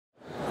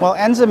Well,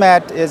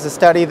 ENZAMET is a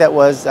study that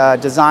was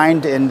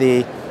designed in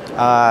the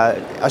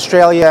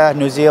Australia,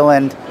 New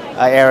Zealand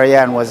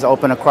area and was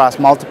open across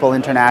multiple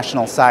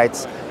international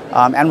sites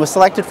and was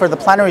selected for the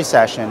plenary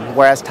session,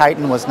 whereas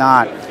TITAN was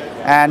not.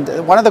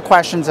 And one of the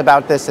questions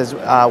about this is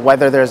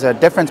whether there's a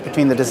difference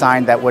between the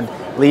design that would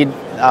lead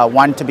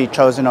one to be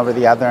chosen over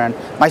the other. And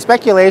my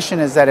speculation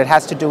is that it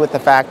has to do with the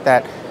fact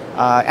that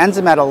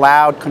ENZAMET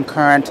allowed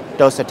concurrent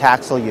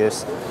docetaxel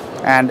use.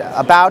 And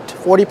about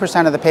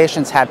 40% of the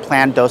patients had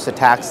planned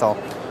docetaxel,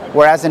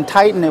 whereas in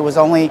TITAN it was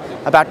only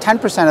about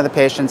 10% of the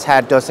patients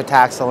had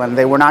docetaxel and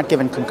they were not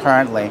given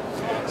concurrently.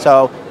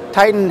 So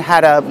TITAN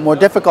had a more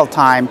difficult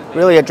time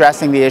really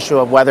addressing the issue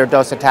of whether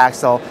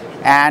docetaxel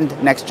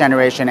and next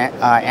generation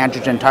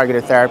androgen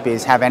targeted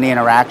therapies have any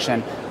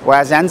interaction,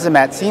 whereas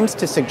ENZAMET seems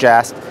to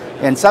suggest,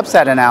 in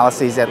subset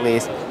analyses at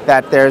least,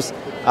 that there's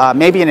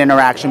maybe an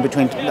interaction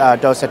between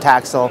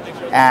docetaxel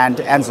and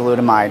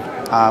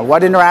enzalutamide.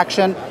 What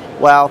interaction?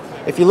 Well,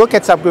 if you look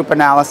at subgroup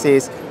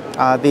analyses,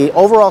 the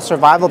overall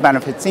survival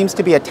benefit seems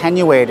to be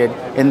attenuated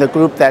in the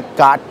group that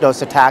got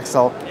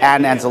docetaxel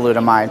and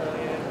enzalutamide.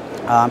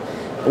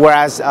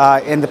 Whereas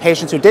in the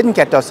patients who didn't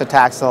get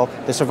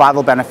docetaxel, the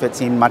survival benefit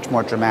seemed much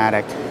more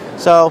dramatic.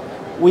 So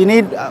we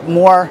need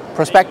more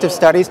prospective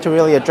studies to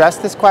really address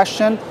this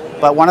question,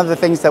 but one of the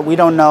things that we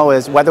don't know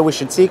is whether we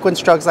should sequence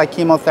drugs like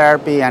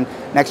chemotherapy and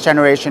next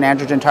generation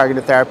androgen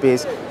targeted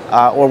therapies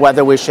or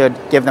whether we should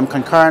give them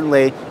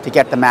concurrently to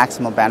get the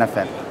maximal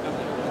benefit.